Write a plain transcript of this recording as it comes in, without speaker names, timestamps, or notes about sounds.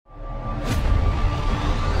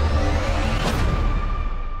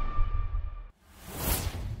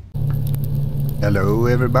Hello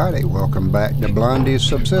everybody, welcome back to Blondie's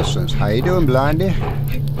Subsistence. How you doing, Blondie?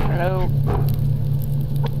 Hello.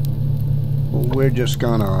 Well, we're just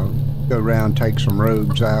gonna go around, take some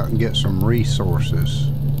rogues out and get some resources.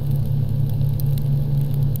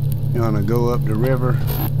 You wanna go up the river?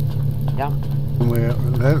 Yeah. Well,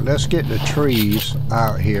 let's get the trees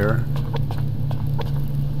out here.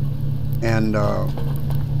 And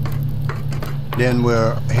then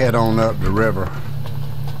we'll head on up the river.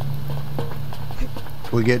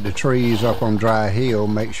 We get the trees up on Dry Hill,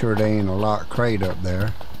 make sure there ain't a lock crate up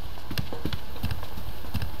there.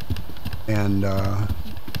 And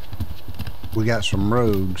we got some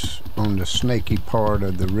rogues on the snaky part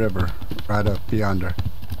of the river, right up yonder.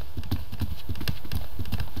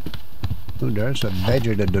 Ooh, there's a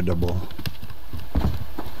vegetable.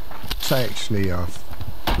 It's actually a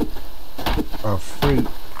fruit,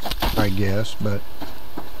 I guess, but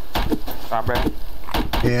Strawberry.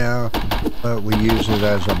 yeah, but we use it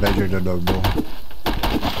as a vegetable.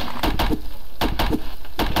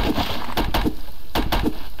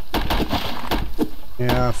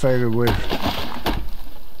 Yeah, I figured we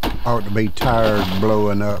ought to be tired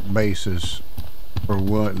blowing up bases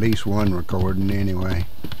for at least one recording anyway.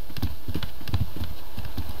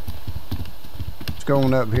 Let's go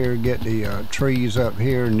on up here, get the trees up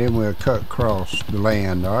here, and then we'll cut across the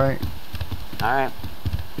land, alright? Alright.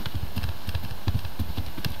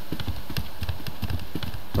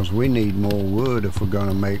 Because we need more wood if we're going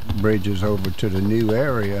to make bridges over to the new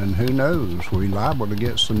area, and who knows, we're liable to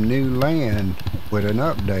get some new land with an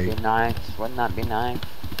update. Be nice. Wouldn't that be nice?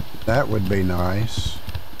 That would be nice.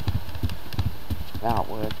 Yeah, it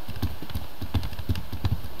would.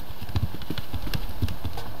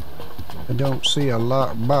 I don't see a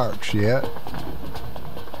locked box yet.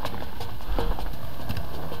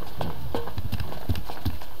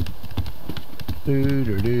 Do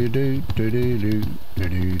do do do do do do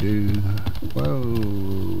do do. Whoa,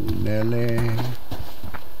 Nelly.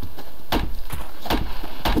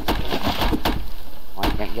 Well,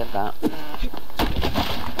 you can't get that.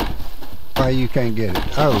 Why you can't get it?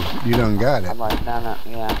 Oh, you done got it. I'm like, no,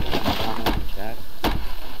 yeah. I'm gonna check.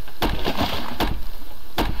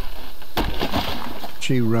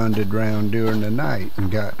 She runned around during the night and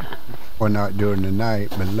got, well, not during the night,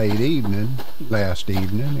 but late evening, last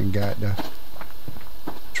evening, and got the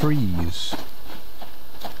trees.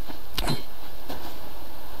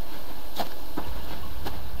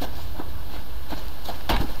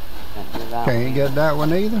 Can't get that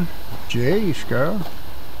one either? Jeez, girl.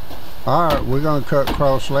 Alright, we're gonna cut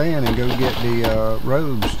cross land and go get the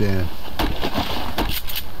roads then.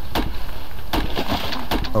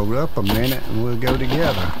 Hold up a minute and we'll go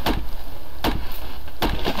together.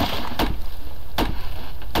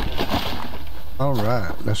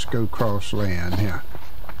 Alright, let's go cross land here.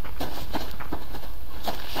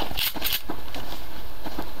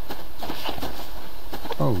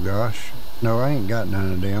 Oh gosh. No, I ain't got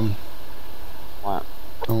none of them. What?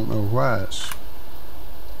 Don't know why it's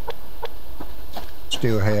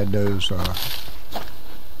still had those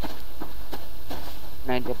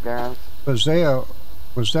Native girls. was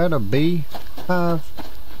that a bee hive?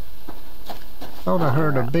 Thought I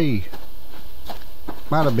heard a bee.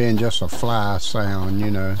 Might have been just a fly sound,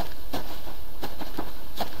 you know.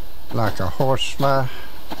 Like a horsefly.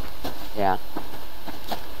 Yeah.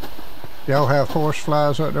 Y'all have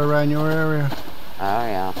horseflies up there around your area? Oh,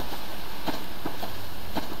 yeah.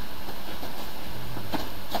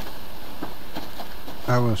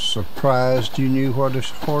 I was surprised you knew what a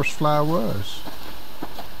horsefly was.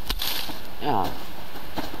 Yeah.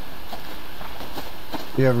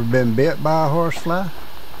 You ever been bit by a horsefly?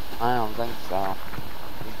 I don't think so.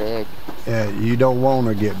 It's big. Yeah, you don't want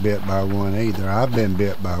to get bit by one either. I've been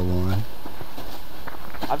bit by one.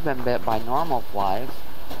 I've been bit by normal flies.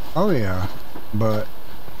 Oh yeah, but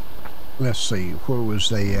let's see, where was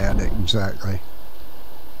they at exactly?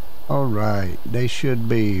 Alright, they should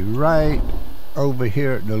be right over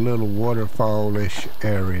here at the little waterfall-ish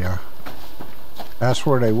area. That's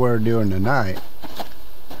where they were during the night.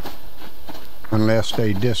 Unless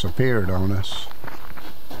they disappeared on us.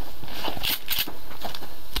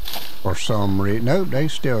 For some reason. Nope, they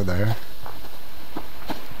still there.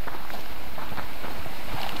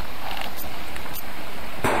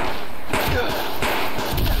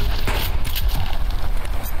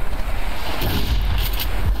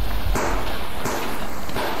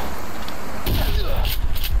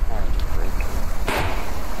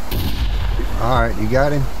 Alright, you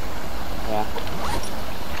got him? Yeah.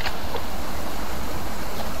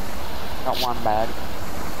 Got one bag.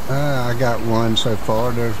 I got one so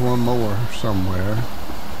far. There's one more somewhere.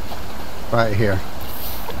 Right here.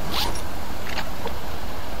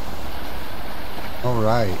 All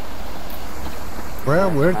right.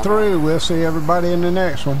 Well, we're through. We'll see everybody in the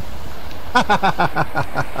next one.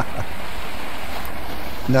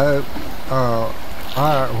 No. All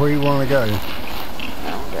right, where you want to go?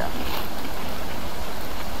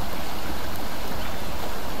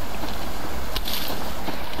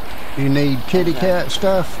 You need kitty cat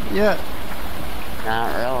stuff yet?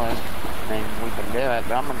 Not really. I mean, we can do it,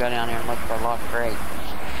 but I'm gonna go down here and look for a locked crate.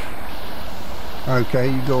 Okay,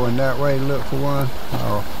 you going that way to look for one?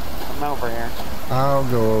 I'm over here. I'll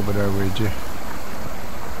go over there with you.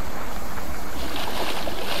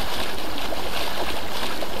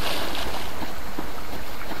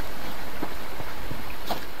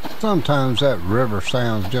 Sometimes that river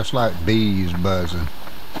sounds just like bees buzzing.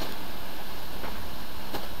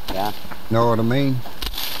 Yeah. Know what I mean?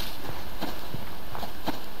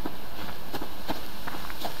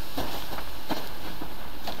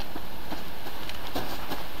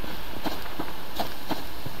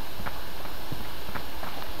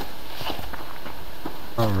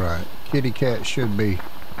 Alright, kitty cat should be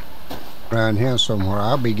around here somewhere.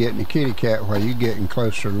 I'll be getting the kitty cat while you getting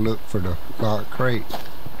closer to look for the locked crate.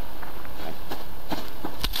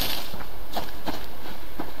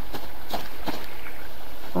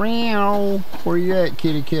 Meow. Where you at,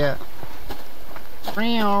 kitty cat?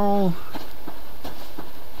 Meow.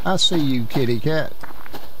 I see you, kitty cat.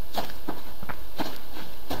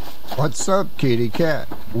 What's up, kitty cat?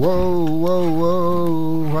 Whoa, whoa,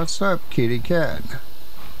 whoa. What's up, kitty cat?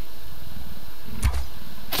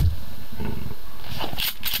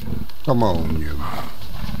 Come on, you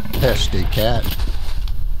pesty cat.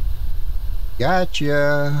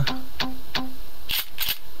 Gotcha.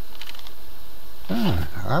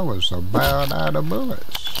 I was about out of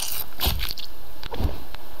bullets.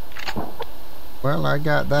 Well, I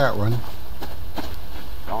got that one.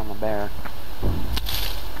 On the bear.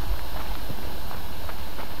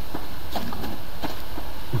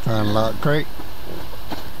 You found a locked crate?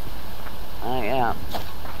 Yeah.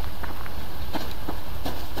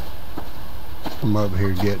 I'm up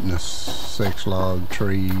here getting the 6 log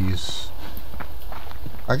trees.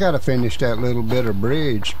 I gotta finish that little bit of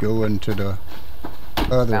bridge going to the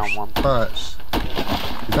other spots.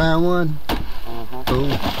 You found one?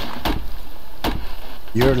 Cool.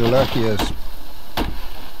 You're the luckiest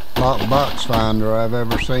locked box finder I've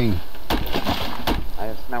ever seen.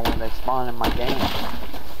 I just know where they spawn in my game.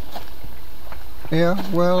 Yeah,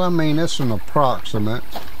 well, I mean, it's an approximate.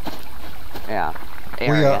 Yeah.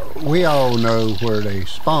 We all know where they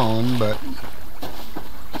spawn, but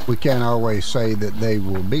we can't always say that they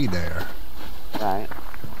will be there. Right.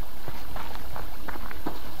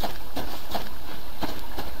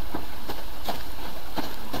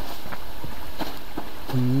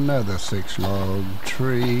 Another 6 log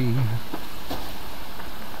tree.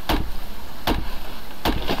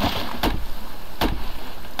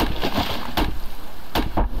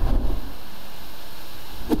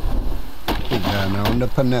 Down on the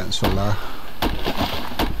peninsula.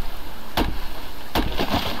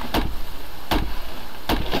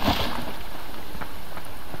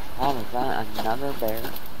 Oh, is that another bear?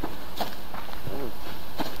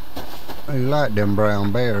 Ooh. You like them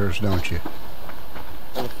brown bears, don't you?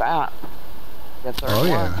 They're fat. Yes, Oh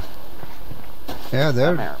yeah. Yeah,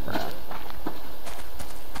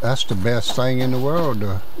 that's the best thing in the world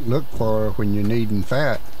to look for when you're needing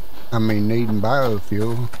fat. I mean, needing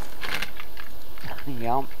biofuel.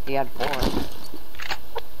 Yep, he had 4.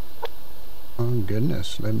 Oh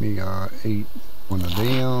goodness, let me eat one of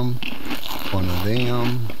them, one of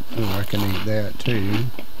them. Oh, I can eat that too.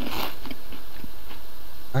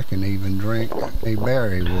 I can even drink a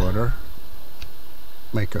berry water.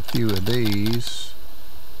 Make a few of these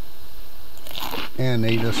and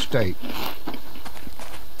eat a steak.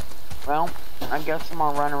 Well, I guess I'm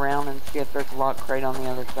gonna run around and see if there's a locked crate on the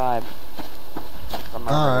other side.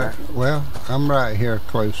 Alright, well, I'm right here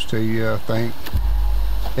close to you, I think.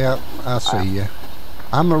 Yep, I see you.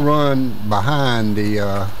 I'm gonna run behind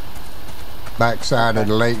the backside of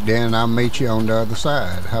the lake, then I'll meet you on the other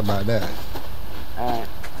side. How about that? Alright.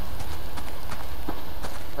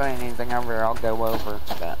 If there ain't anything over there, I'll go over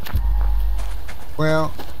that.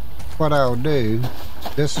 Well, what I'll do,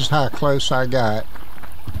 this is how close I got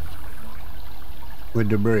with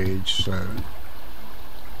the bridge, so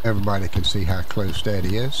everybody can see how close that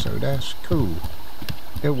is, so that's cool.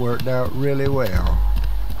 It worked out really well.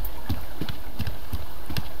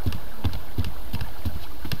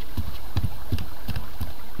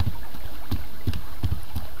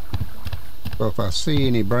 So if I see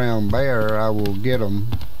any brown bear, I will get them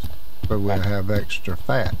so we'll have extra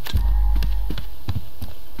fat.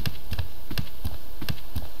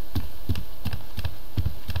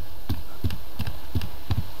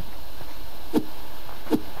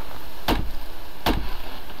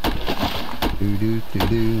 Do do do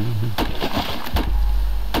do.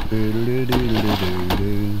 Do do do do do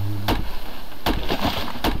do.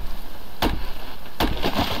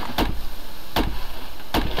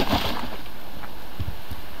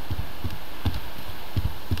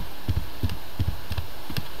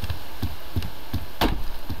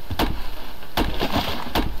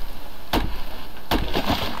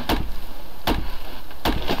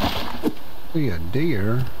 See a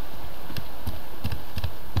deer.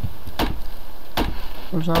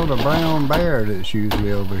 Where's all the brown bear that's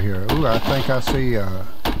usually over here? Ooh, I think I see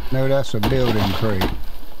no, that's a building crate.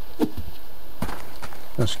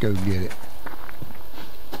 Let's go get it.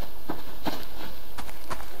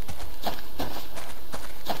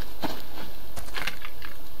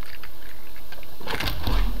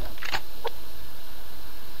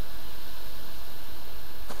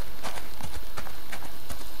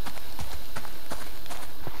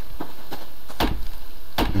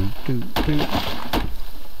 Doot, doot, doot.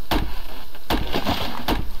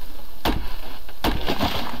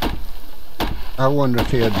 I wonder if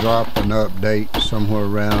he'll drop an update somewhere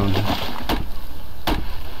around,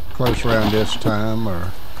 close around this time,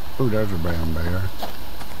 or, ooh, there's a brown bear.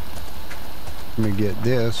 Let me get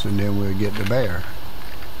this and then we'll get the bear.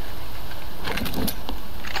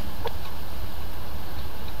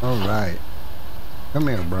 Alright. Come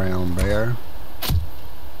here, brown bear.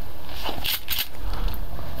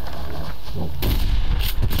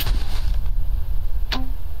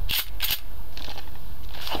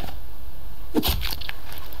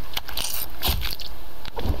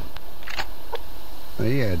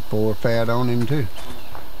 He had 4 fat on him too.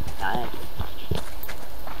 Nice.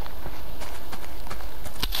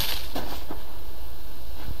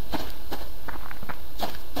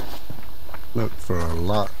 Look for a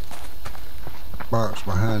lock box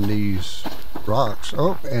behind these rocks.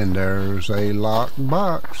 Oh, and there's a locked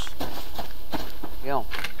box. Yeah.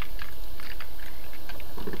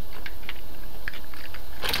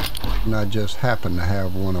 And I just happen to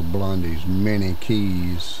have one of Blondie's many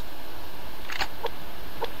keys.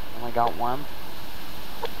 Only got one?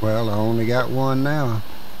 Well, I only got one now.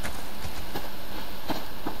 I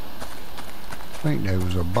think there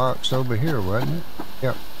was a box over here, wasn't it?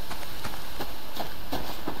 Yep.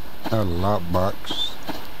 Not a lock box.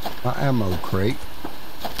 My ammo crate.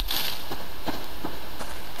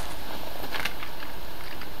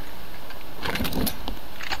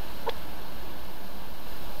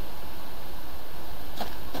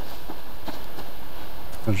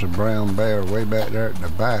 There's a brown bear way back there at the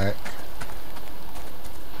back.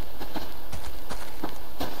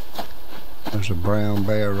 There's a brown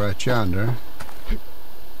bear right yonder.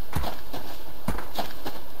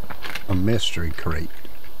 A mystery crate.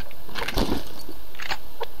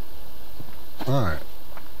 Alright.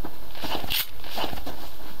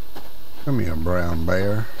 Come here, brown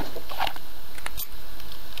bear.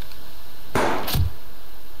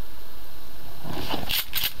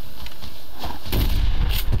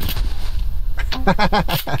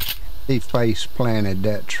 He face planted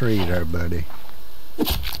that tree there, buddy.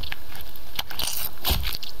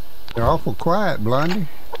 You're awful quiet, Blondie.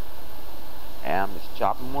 Yeah, I'm just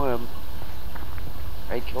chopping wood.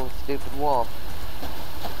 Ready to kill the stupid wolf.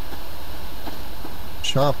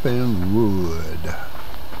 Chopping wood.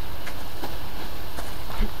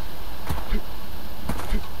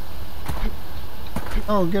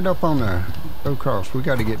 Oh, get up on there. Go across. We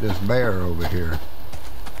got to get this bear over here.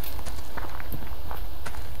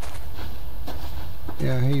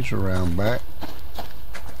 Yeah, he's around back.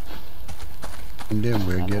 And then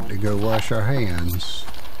we'll get to go wash our hands.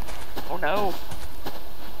 Oh no!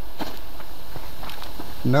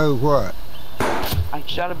 No what? I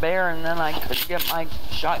shot a bear and then I couldn't get my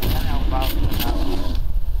shotgun out fast enough.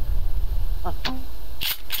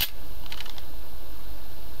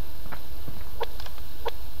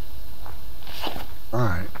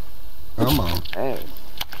 Alright. Come on. Hey.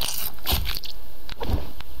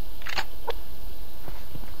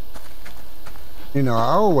 You know,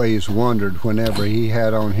 I always wondered whenever he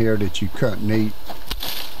had on here that you couldn't eat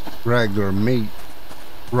regular meat,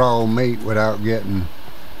 raw meat, without getting,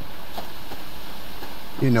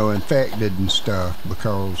 you know, infected and stuff,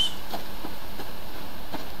 because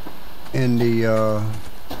in the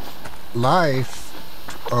life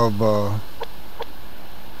of,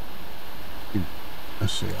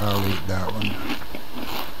 let's see, I'll eat that one.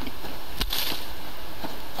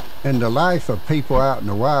 In the life of people out in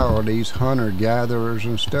the wild, these hunter-gatherers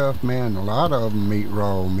and stuff, man, a lot of them eat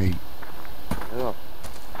raw meat. Ugh.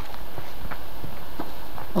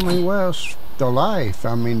 I mean, well, it's the life.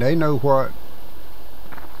 I mean, they know what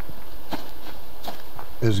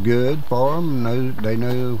is good for them. They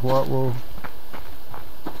know what will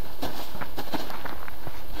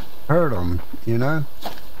hurt them, you know?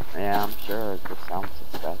 Yeah, I'm sure it just sounds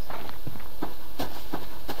disgusting.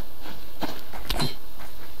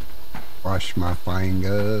 Wash my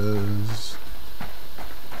fingers.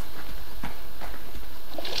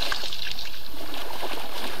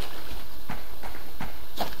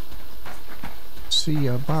 See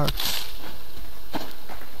a box.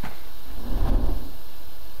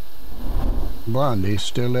 Blondie's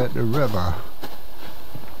still at the river.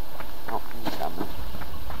 Oh, he's coming.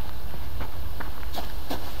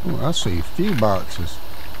 Oh, I see a few boxes.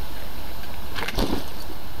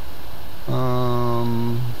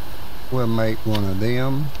 We'll make one of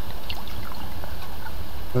them.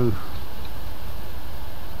 Ooh.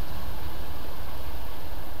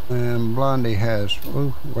 And Blondie has,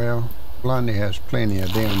 oh, well, Blondie has plenty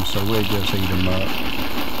of them, so we'll just eat them up.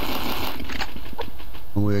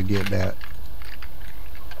 And we'll get that.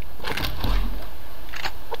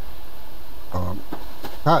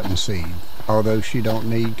 Cotton seed. Although she don't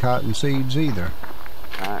need cotton seeds either.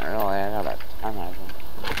 Not really, I got a ton of them.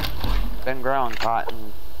 Been growing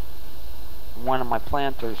cotton. One of my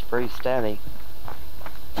planters pretty steady.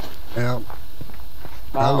 Yep.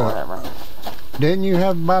 Oh, whatever. Didn't you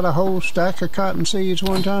have about a whole stack of cotton seeds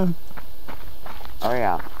one time? Oh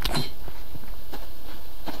yeah.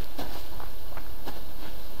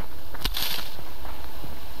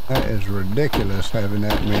 That is ridiculous having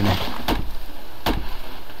that many.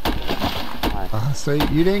 I see.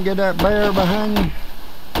 You didn't get that bear behind you?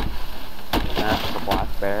 That's the black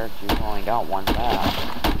bear. You've only got one back.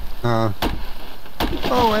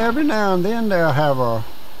 Oh, every now and then they'll have a,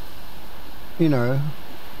 you know,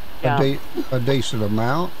 Yeah. a decent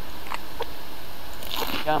amount.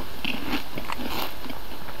 Jump.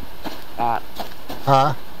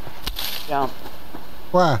 Huh? Jump.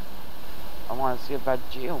 Why? I want to see about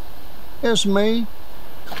you. It's me.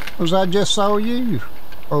 'Cause I just saw you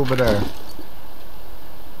over there.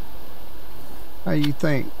 How you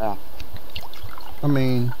think? Yeah. I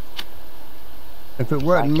mean, if it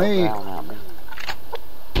wasn't me,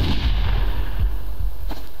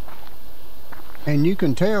 and you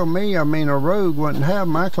can tell me, I mean, a rogue wouldn't have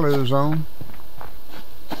my clothes on.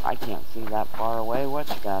 I can't see that far away. What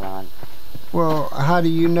you got on? Well, how do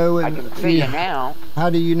you know it? I can see you now. How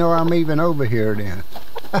do you know I'm even over here then?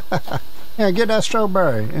 Yeah, get that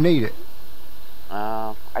strawberry and eat it.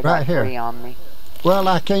 I got Right here. 3 on me. Well,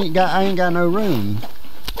 I ain't got no room.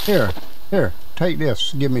 Here, take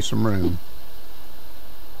this. Give me some room.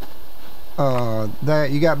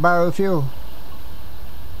 That you got biofuel?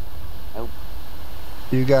 Nope.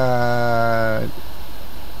 You got.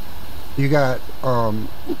 Here, that's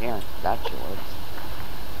yours.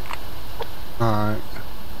 Alright.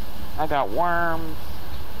 I got worms,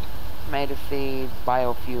 tomato seeds,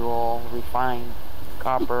 biofuel, refined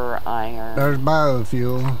copper, iron. There's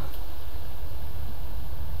biofuel.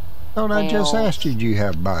 Thought I just asked you, do you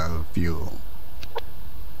have biofuel?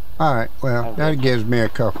 Alright, well, that gives me a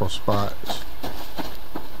couple spots.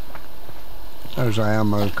 There's an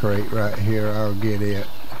ammo crate right here. I'll get it.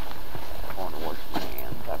 I want to wash my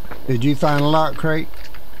hands after this. Did you find a lock crate?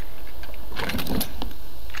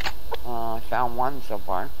 I found one so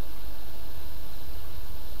far.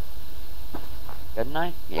 Didn't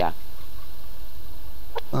I? Yeah.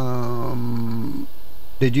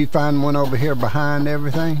 Did you find one over here behind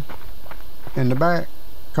everything? In the back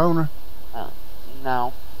corner?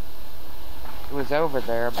 No. It was over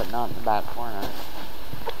there, but not in the back corner.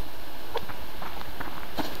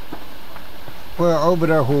 Well, over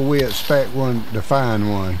there where we expect one to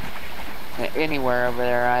find one. Anywhere over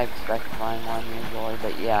there, I expect to find one usually,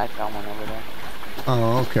 but yeah, I found one over there.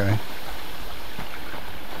 Oh, okay.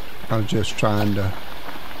 I was just trying to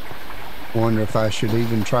wonder if I should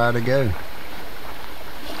even try to go.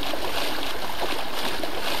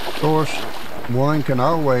 Of course, one can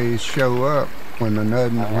always show up when another,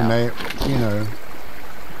 when they, you know,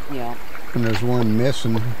 Yeah. when there's one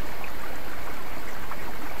missing.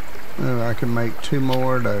 Oh, I can make 2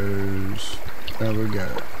 more of those. There we go.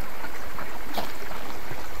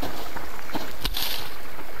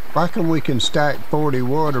 Why come we can stack 40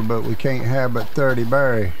 water, but we can't have but 30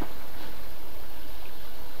 berry?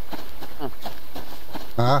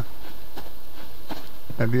 Huh?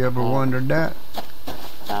 Have you ever wondered that?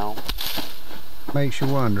 No. Makes you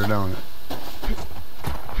wonder, don't it?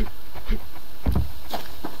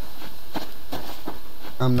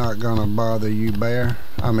 I'm not gonna bother you, bear.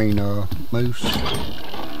 I mean, moose.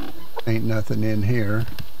 Ain't nothing in here.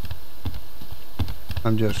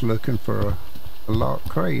 I'm just looking for a locked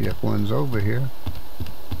crate if one's over here.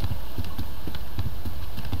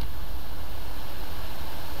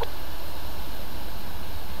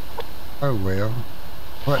 Oh well.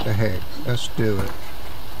 What the heck? Let's do it.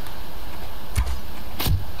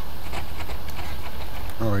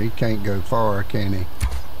 Oh, he can't go far, can he?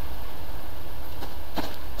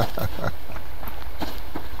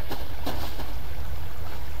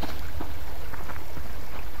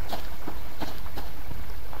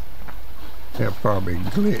 He'll probably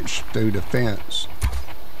glitch through the fence.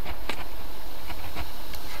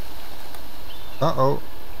 Uh-oh.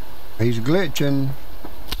 He's glitching.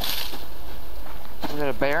 Is it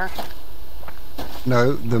a bear?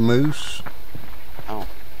 No, the moose. Oh.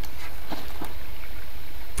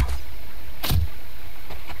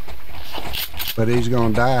 But he's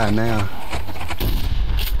gonna die now.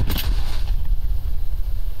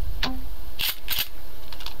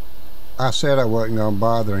 I said I wasn't gonna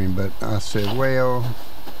bother him, but I said, well,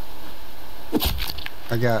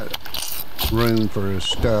 I got room for his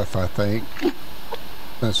stuff, I think.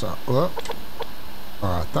 That's all. Well,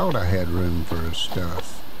 I thought I had room for his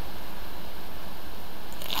stuff.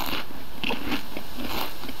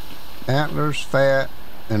 Antlers, fat,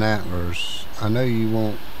 and antlers. I know you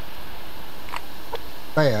want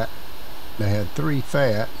fat. They had 3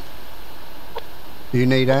 fat. Do you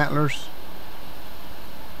need antlers?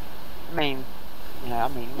 I mean, yeah,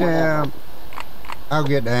 Yeah, whatever. I'll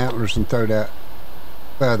get the antlers and throw that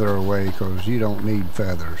feather away because you don't need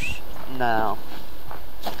feathers. No.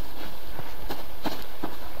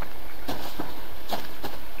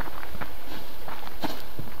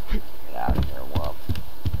 Get out of here, Wolf.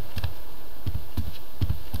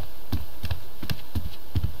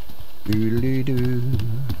 Doodly-doo.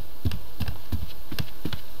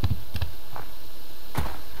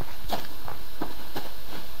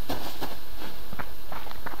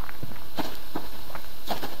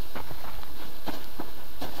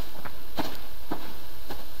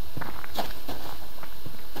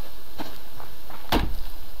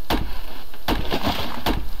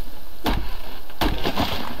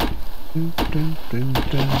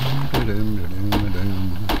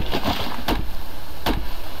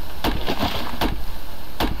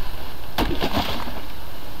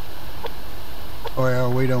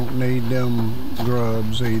 Well, we don't need them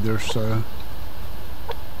grubs either, so.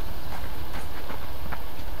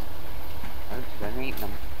 I've been eating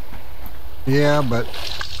them. Yeah, but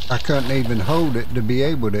I couldn't even hold it to be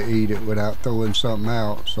able to eat it without throwing something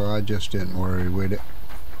out, so I just didn't worry with it.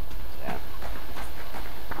 Yeah.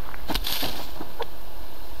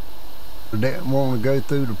 I didn't want to go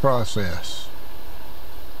through the process.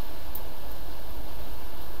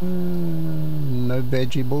 No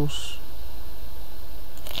vegetables.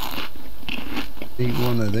 Eat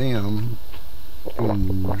one of them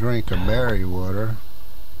and drink a berry water.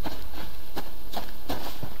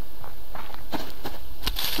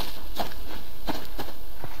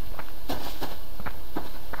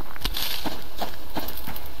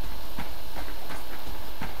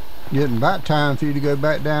 Getting about time for you to go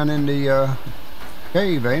back down in the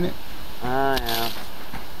cave, ain't it? Yeah.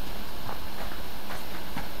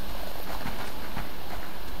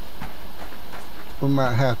 We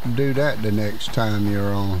might have to do that the next time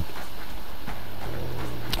you're on.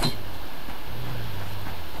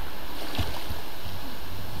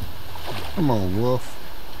 Come on, Wolf.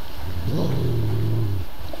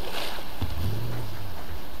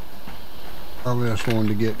 I just wanted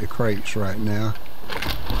to get the crates right now.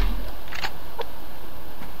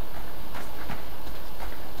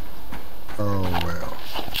 Oh well.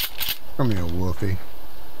 Come here, Wolfie.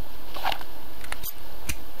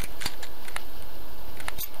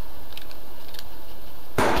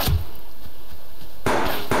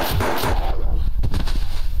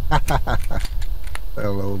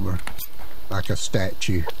 Fell over like a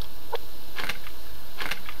statue.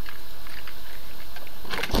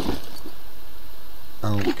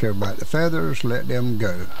 I don't care about the feathers, let them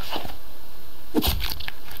go.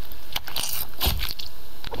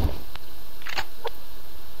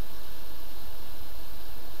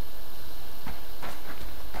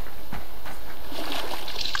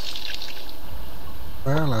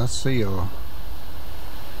 Well, I see a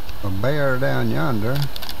bear down yonder.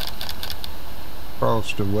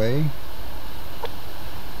 Across the way.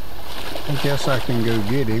 I guess I can go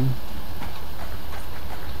get him.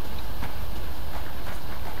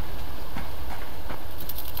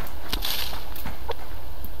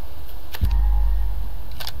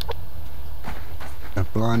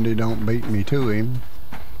 If Blondie don't beat me to him.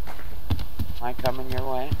 Am I coming your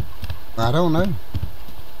way? I don't know.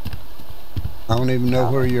 I don't even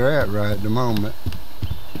know where you're at right at the moment.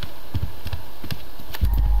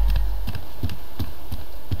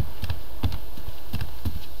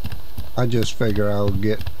 I just figure I'll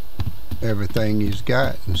get everything he's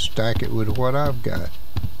got and stack it with what I've got.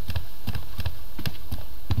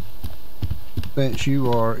 since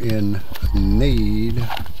you are in need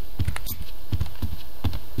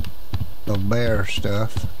of bear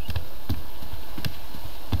stuff.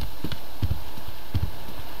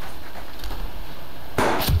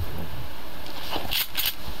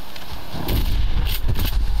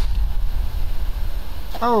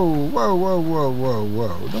 Oh, whoa, whoa, whoa, whoa,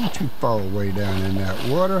 whoa. Don't you fall way down in that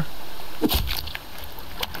water.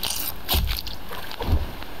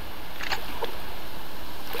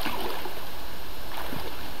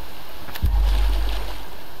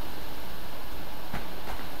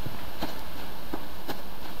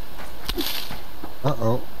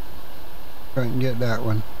 Uh-oh. Couldn't get that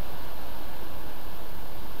one.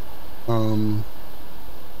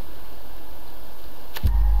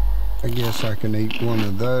 I guess I can eat one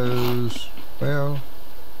of those. Well,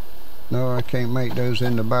 no, I can't make those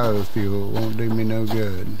into biofuel. It won't do me no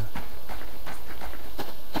good.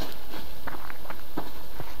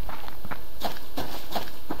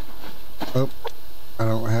 Oh, I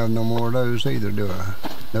don't have no more of those either, do I?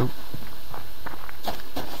 Nope.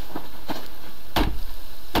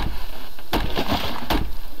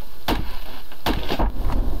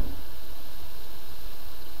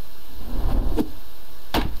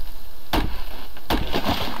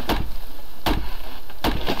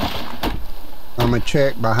 I'm gonna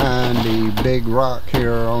check behind the big rock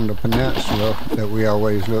here on the peninsula that we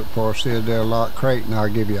always look for. See if they'll lock crate, and I'll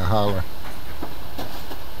give you a holler.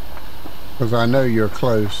 Because I know you're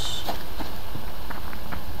close.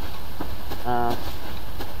 I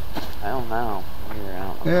don't know.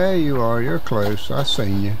 Yeah, you are. You're close. I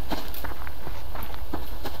seen you.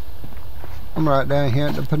 I'm right down here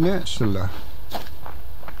at the peninsula.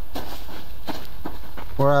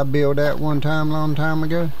 Where I built that one time, long time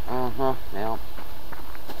ago. Yeah.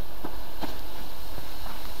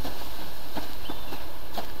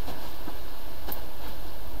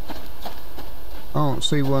 I don't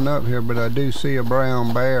see one up here, but I do see a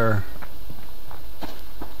brown bear.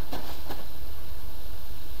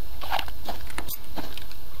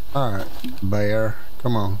 Alright, bear,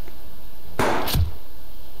 come on.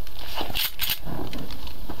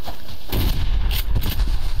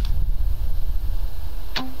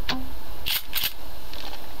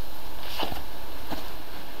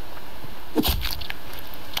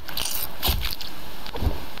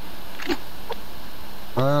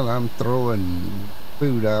 Well, I'm throwing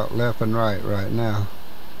food out left and right now.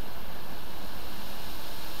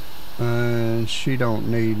 And she don't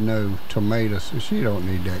need no tomatoes. She don't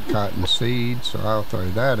need that cotton seed, so I'll throw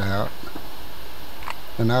that out.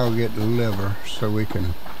 And I'll get the liver so we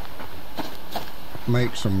can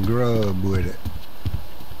make some grub with it.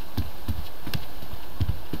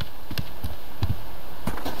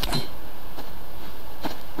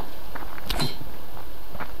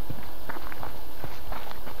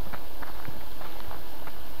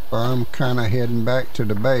 So I'm kind of heading back to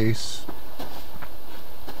the base.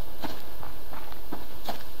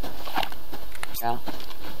 Yeah.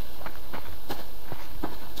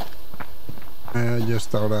 I just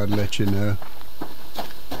thought I'd let you know.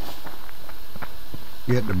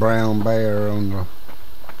 Get the brown bear on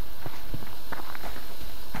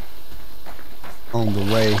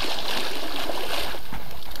the way.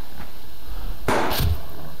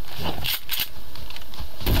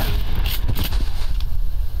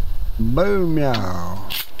 Boom, y'all.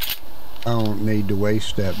 I don't need to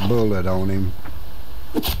waste that bullet on him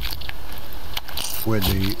with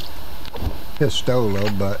the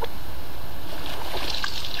pistola, but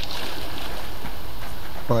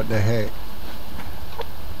what the heck.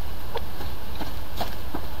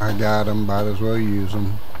 I got him, might as well use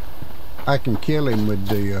him. I can kill him with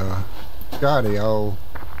the shotty all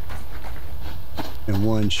in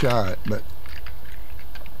one shot, but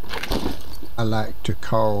I like to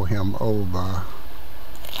call him over.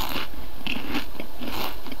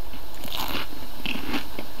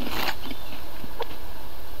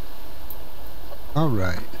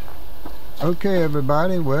 Alright. Okay,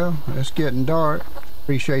 everybody. Well, it's getting dark.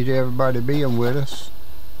 Appreciate everybody being with us.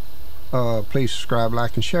 Please subscribe,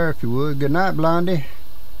 like, and share if you would. Good night, Blondie.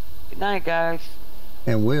 Good night, guys.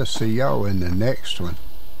 And we'll see y'all in the next one.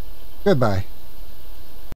 Goodbye.